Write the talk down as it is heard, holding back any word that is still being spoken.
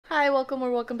Hi, welcome or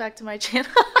welcome back to my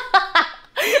channel. Would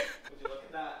you look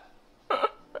at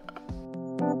that?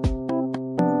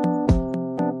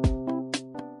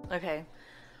 Okay.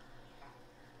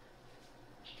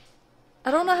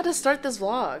 I don't know how to start this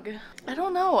vlog. I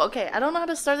don't know. Okay, I don't know how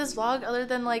to start this vlog other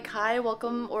than like, hi,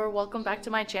 welcome or welcome back to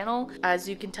my channel. As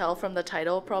you can tell from the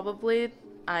title, probably,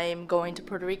 I'm going to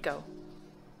Puerto Rico.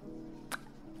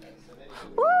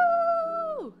 Woo!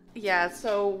 Yeah,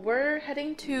 so we're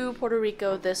heading to Puerto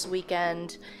Rico this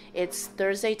weekend. It's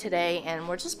Thursday today and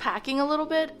we're just packing a little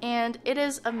bit and it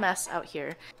is a mess out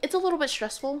here. It's a little bit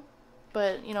stressful,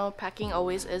 but you know, packing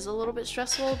always is a little bit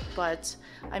stressful, but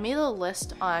I made a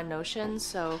list on Notion,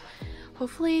 so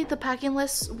hopefully the packing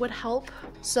list would help.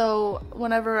 So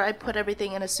whenever I put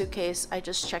everything in a suitcase, I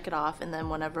just check it off, and then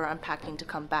whenever I'm packing to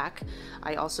come back,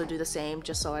 I also do the same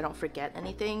just so I don't forget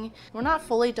anything. We're not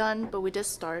fully done, but we did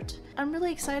start. I'm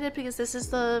really excited because this is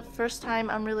the first time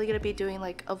I'm really gonna be doing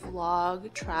like a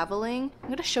vlog traveling. I'm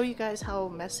gonna show you guys how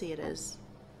messy it is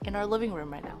in our living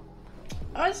room right now.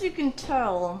 As you can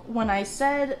tell, when I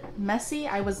said messy,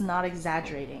 I was not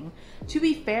exaggerating. To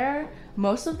be fair,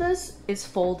 most of this is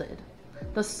folded.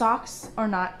 The socks are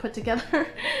not put together,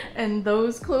 and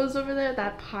those clothes over there,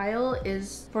 that pile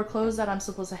is for clothes that I'm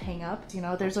supposed to hang up. You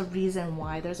know, there's a reason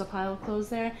why there's a pile of clothes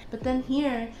there. But then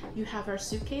here, you have our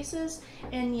suitcases,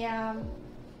 and yeah,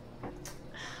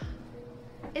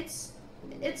 it's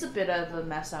a bit of a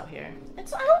mess out here. I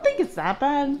don't think it's that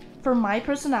bad. For my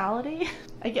personality,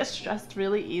 I get stressed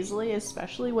really easily,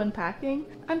 especially when packing.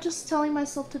 I'm just telling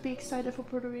myself to be excited for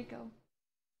Puerto Rico.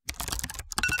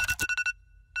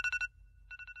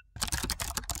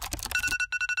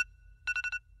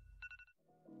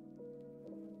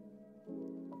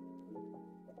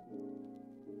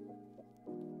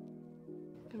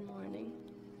 Good morning.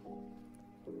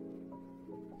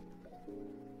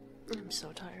 I'm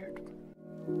so tired.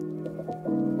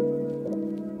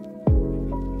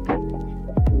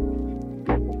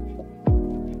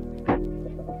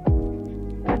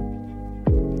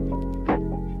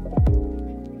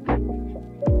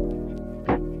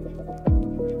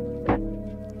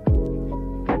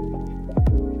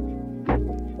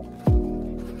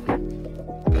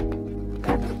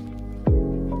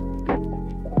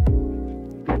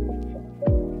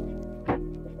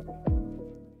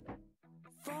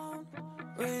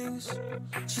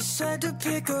 She said to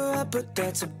pick her up, but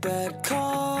that's a bad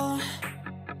call.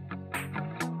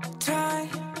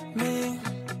 Timing,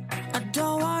 I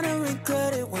don't wanna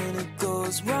regret it when it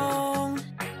goes wrong.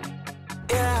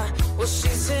 Yeah, well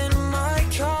she's in my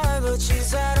car, but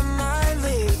she's out of my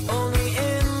league. Only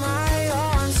in my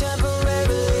arms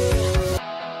temporarily.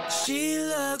 She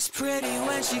looks pretty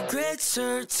when she grits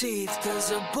her teeth, 'cause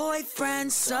her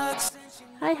boyfriend sucks.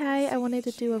 Hi, I wanted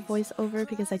to do a voiceover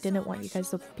because I didn't want you guys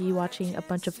to be watching a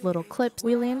bunch of little clips.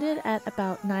 We landed at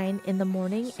about 9 in the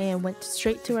morning and went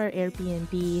straight to our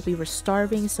Airbnb. We were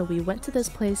starving, so we went to this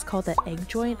place called the Egg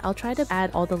Joint. I'll try to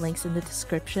add all the links in the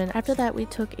description. After that, we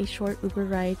took a short Uber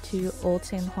ride to Old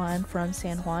San Juan from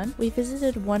San Juan. We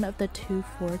visited one of the two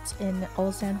forts in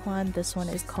Old San Juan. This one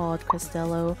is called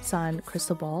Castello San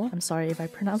Cristobal. I'm sorry if I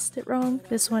pronounced it wrong.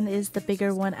 This one is the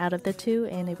bigger one out of the two,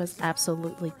 and it was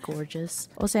absolutely gorgeous.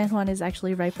 Old San Juan is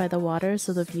actually right by the water,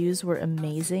 so the views were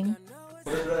amazing.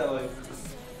 What is that, like,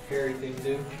 hairy thing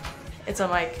do? It's a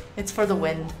mic. It's for the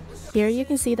wind. Here you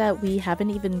can see that we haven't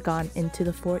even gone into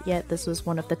the fort yet. This was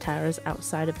one of the towers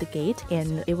outside of the gate,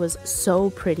 and it was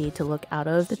so pretty to look out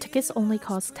of. The tickets only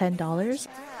cost $10.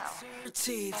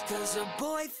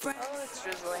 Oh, it's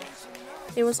drizzling.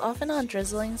 It was off and on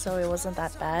drizzling, so it wasn't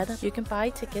that bad. You can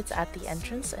buy tickets at the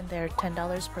entrance and they're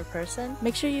 $10 per person.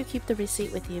 Make sure you keep the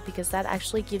receipt with you because that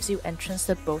actually gives you entrance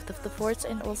to both of the forts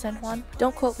in Old San Juan.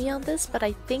 Don't quote me on this, but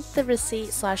I think the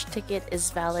receipt/ticket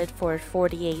is valid for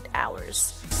 48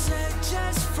 hours.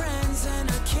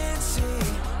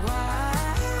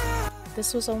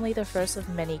 This was only the first of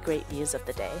many great views of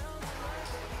the day.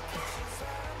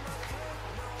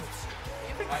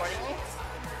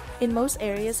 In most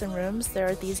areas and rooms, there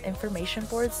are these information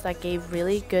boards that gave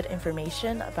really good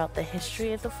information about the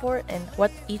history of the fort and what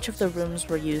each of the rooms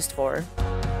were used for.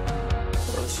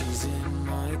 Well, she's in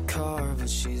my car, but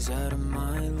she's out of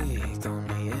my league.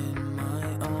 Only in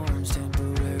my arms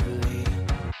temporarily.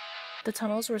 The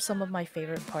tunnels were some of my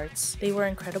favorite parts. They were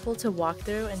incredible to walk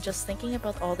through, and just thinking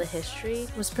about all the history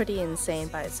was pretty insane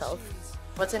by itself.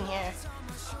 What's in here?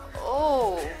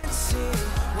 Oh!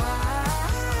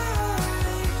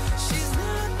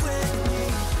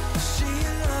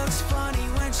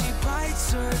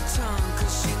 Her tongue,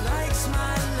 'cause she likes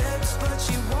my lips, but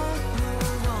she won't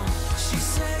move on. She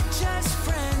said just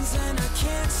friends, and I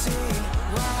can't see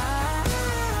why.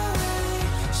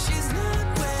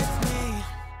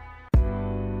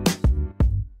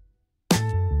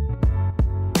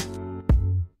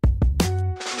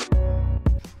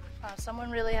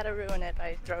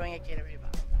 throwing a Gatorade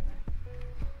bottle.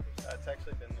 It's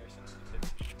actually been there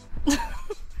since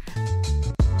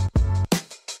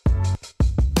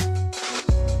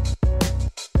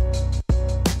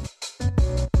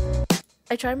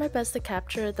I tried my best to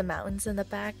capture the mountains in the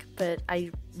back, but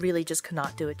I really just could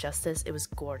not do it justice. It was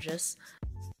gorgeous.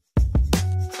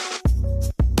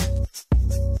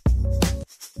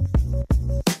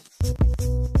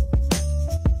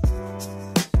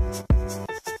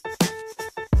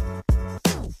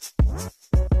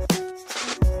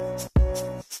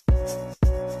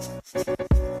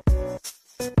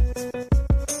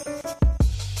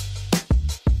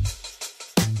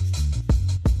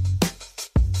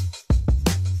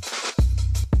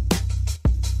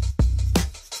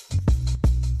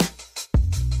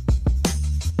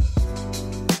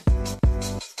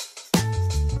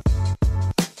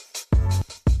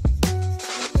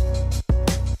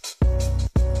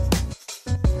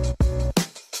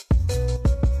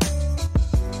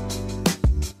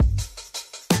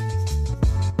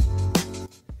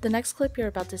 The next clip you're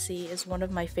about to see is one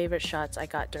of my favorite shots I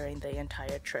got during the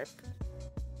entire trip.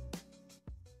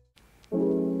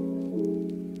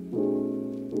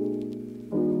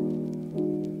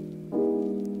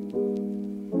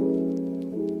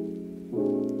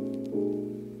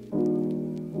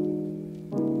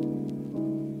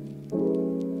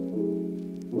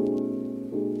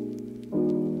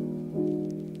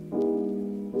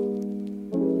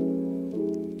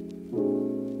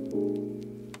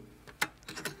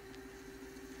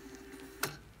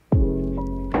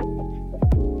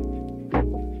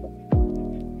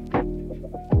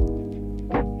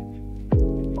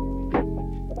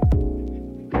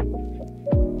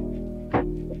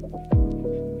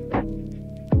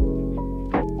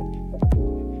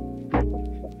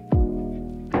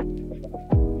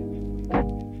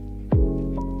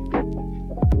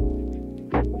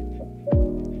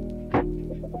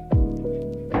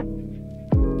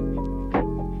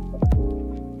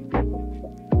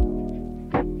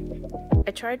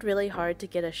 I tried really hard to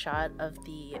get a shot of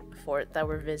the fort that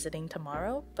we're visiting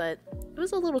tomorrow, but it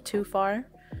was a little too far.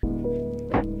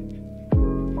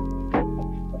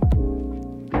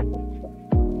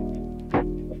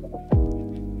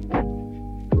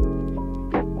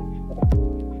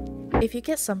 If you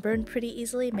get sunburned pretty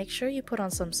easily, make sure you put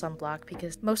on some sunblock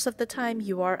because most of the time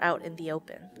you are out in the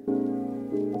open.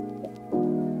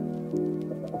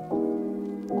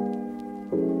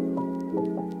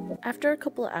 After a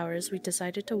couple of hours, we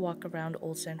decided to walk around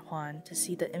Old San Juan to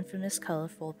see the infamous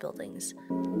colorful buildings.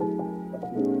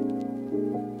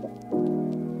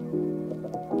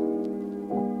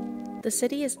 The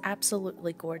city is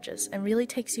absolutely gorgeous and really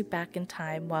takes you back in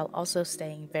time while also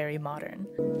staying very modern.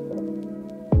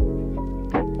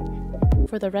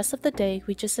 For the rest of the day,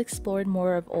 we just explored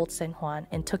more of Old San Juan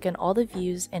and took in all the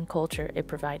views and culture it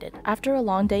provided. After a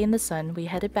long day in the sun, we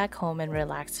headed back home and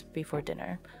relaxed before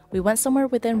dinner. We went somewhere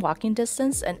within walking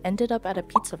distance and ended up at a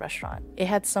pizza restaurant. It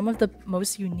had some of the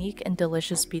most unique and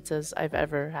delicious pizzas I've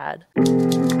ever had.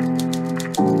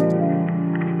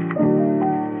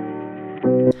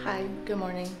 Hi, good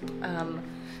morning.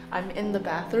 I'm in the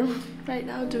bathroom right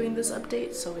now doing this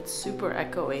update, so it's super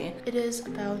echoey. It is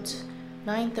about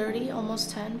 9:30,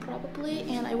 almost 10 probably,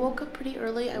 and I woke up pretty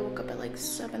early. I woke up at like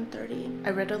 7:30.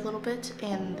 I read a little bit,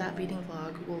 and that reading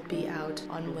vlog will be out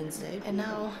on Wednesday. And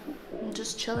now I'm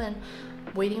just chilling,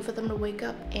 waiting for them to wake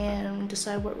up and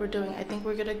decide what we're doing. I think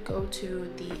we're gonna go to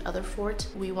the other fort.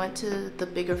 We went to the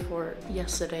bigger fort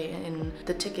yesterday, and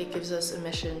the ticket gives us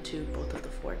admission to both of the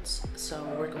forts. So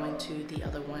we're going to the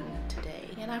other one today.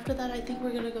 And after that, I think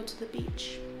we're gonna go to the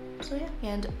beach. So yeah,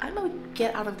 and I'm gonna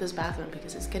get out of this bathroom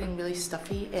because it's getting really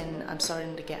stuffy and I'm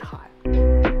starting to get hot.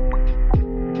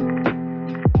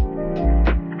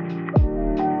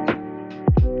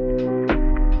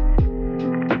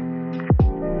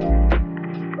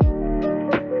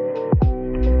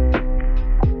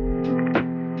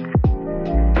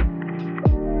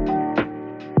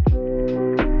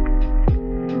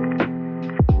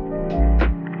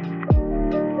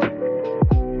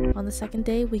 On the second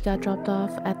day, we got dropped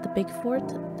off at the big fort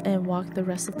and walked the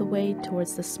rest of the way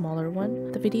towards the smaller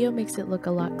one. The video makes it look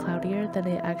a lot cloudier than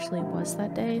it actually was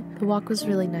that day. The walk was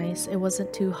really nice, it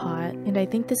wasn't too hot, and I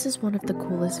think this is one of the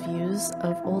coolest views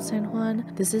of Old San Juan.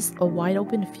 This is a wide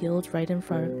open field right in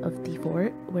front of the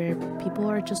fort where people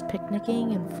are just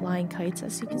picnicking and flying kites,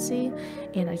 as you can see,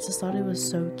 and I just thought it was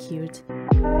so cute.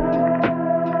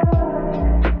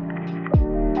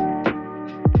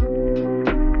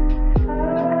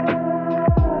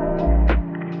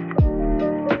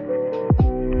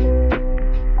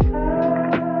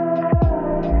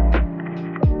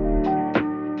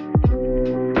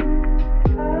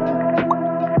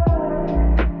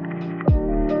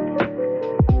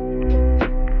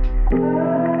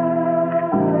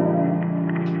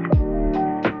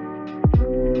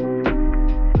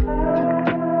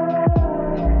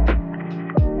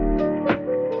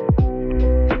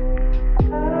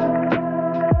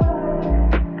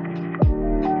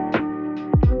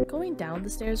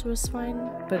 stairs was fine,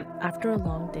 but after a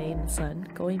long day in the sun,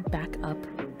 going back up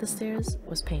the stairs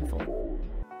was painful.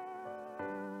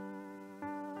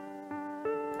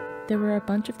 There were a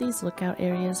bunch of these lookout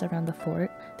areas around the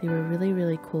fort. They were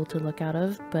really cool to look out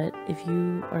of, but if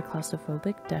you are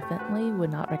claustrophobic, definitely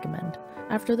would not recommend.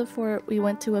 After the fort, we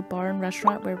went to a bar and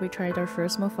restaurant where we tried our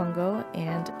first mofongo,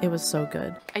 and it was so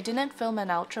good. I didn't film an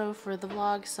outro for the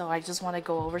vlog, so I just want to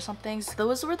go over some things.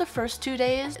 Those were the first 2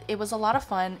 days. It was a lot of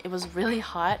fun. It was really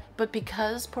hot, but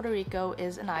because Puerto Rico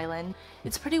is an island,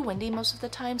 it's pretty windy most of the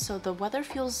time, so the weather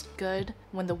feels good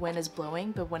when the wind is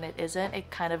blowing, but when it isn't,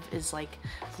 it kind of is like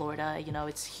Florida, you know,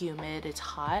 it's humid, it's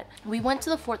hot. We went to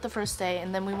the fort the first day,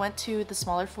 and then we went to the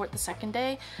smaller fort the second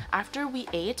day. After we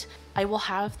ate, I will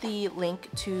have the link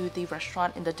to the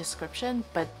restaurant in the description,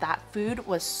 but that food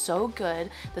was so good.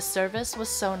 The service was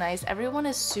so nice. Everyone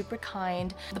is super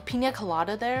kind. The pina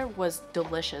colada there was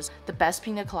delicious. The best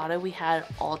pina colada we had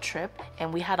all trip,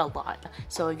 and we had a lot.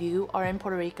 So if you are in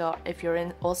Puerto Rico, if you're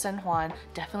in Old San Juan,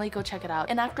 definitely go check it out.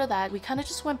 And after that, we kind of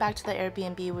just went back to the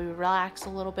Airbnb. We relaxed a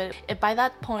little bit. By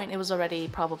that point, it was already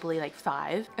probably like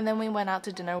 5. And then we went out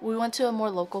to dinner. We went to a more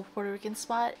local Puerto Rican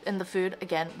spot, and the food,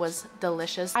 again, was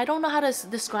delicious. I don't know how to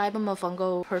describe a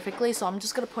mofongo perfectly, so I'm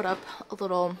just gonna put up a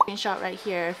little screenshot right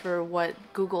here for what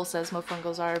Google says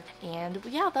mofongos are. And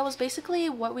yeah, that was basically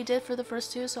what we did for the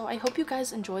first 2, so I hope you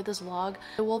guys enjoyed this vlog.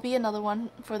 There will be another one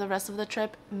for the rest of the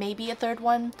trip, maybe a third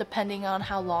one depending on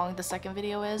how long the second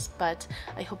video is, but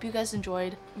I hope you guys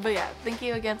enjoyed. But yeah, thank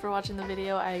you again for watching the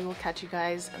video. I will catch you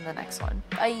guys in the next one.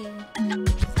 Bye!